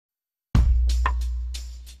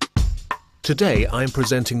Today I'm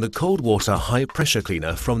presenting the cold water high pressure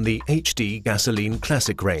cleaner from the HD Gasoline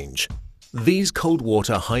Classic range. These cold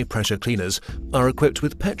water high pressure cleaners are equipped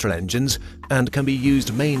with petrol engines and can be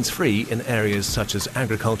used mains-free in areas such as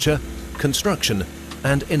agriculture, construction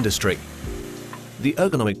and industry. The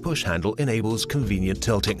ergonomic push handle enables convenient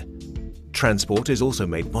tilting. Transport is also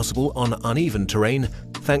made possible on uneven terrain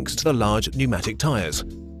thanks to the large pneumatic tires.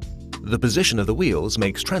 The position of the wheels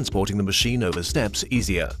makes transporting the machine over steps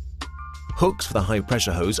easier. Hooks for the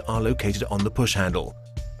high-pressure hose are located on the push handle.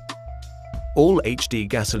 All HD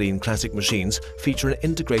Gasoline Classic machines feature an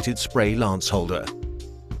integrated spray lance holder.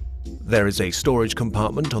 There is a storage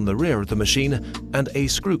compartment on the rear of the machine and a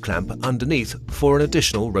screw clamp underneath for an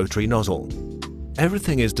additional rotary nozzle.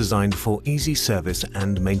 Everything is designed for easy service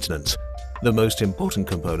and maintenance. The most important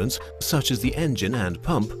components, such as the engine and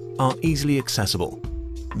pump, are easily accessible.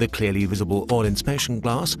 The clearly visible oil inspection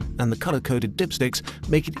glass and the color-coded dipsticks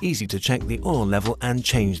make it easy to check the oil level and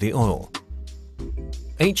change the oil.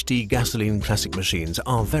 HD Gasoline Classic machines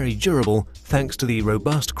are very durable thanks to the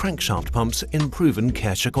robust crankshaft pumps in proven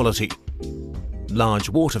Kärcher quality. Large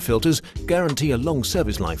water filters guarantee a long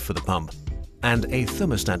service life for the pump, and a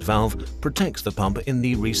thermostat valve protects the pump in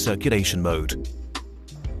the recirculation mode.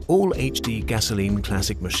 All HD Gasoline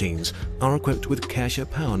Classic machines are equipped with Kärcher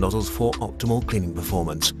power nozzles for optimal cleaning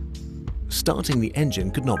performance. Starting the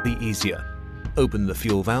engine could not be easier. Open the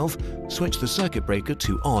fuel valve, switch the circuit breaker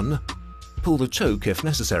to on, pull the choke if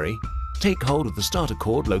necessary, take hold of the starter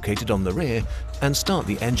cord located on the rear and start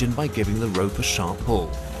the engine by giving the rope a sharp pull.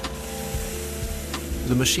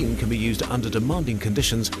 The machine can be used under demanding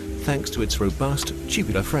conditions thanks to its robust,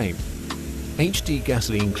 tubular frame. HD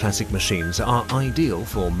Gasoline Classic machines are ideal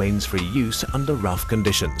for mains-free use under rough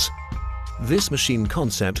conditions. This machine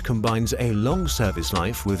concept combines a long service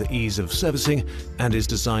life with ease of servicing and is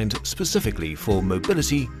designed specifically for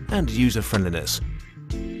mobility and user-friendliness.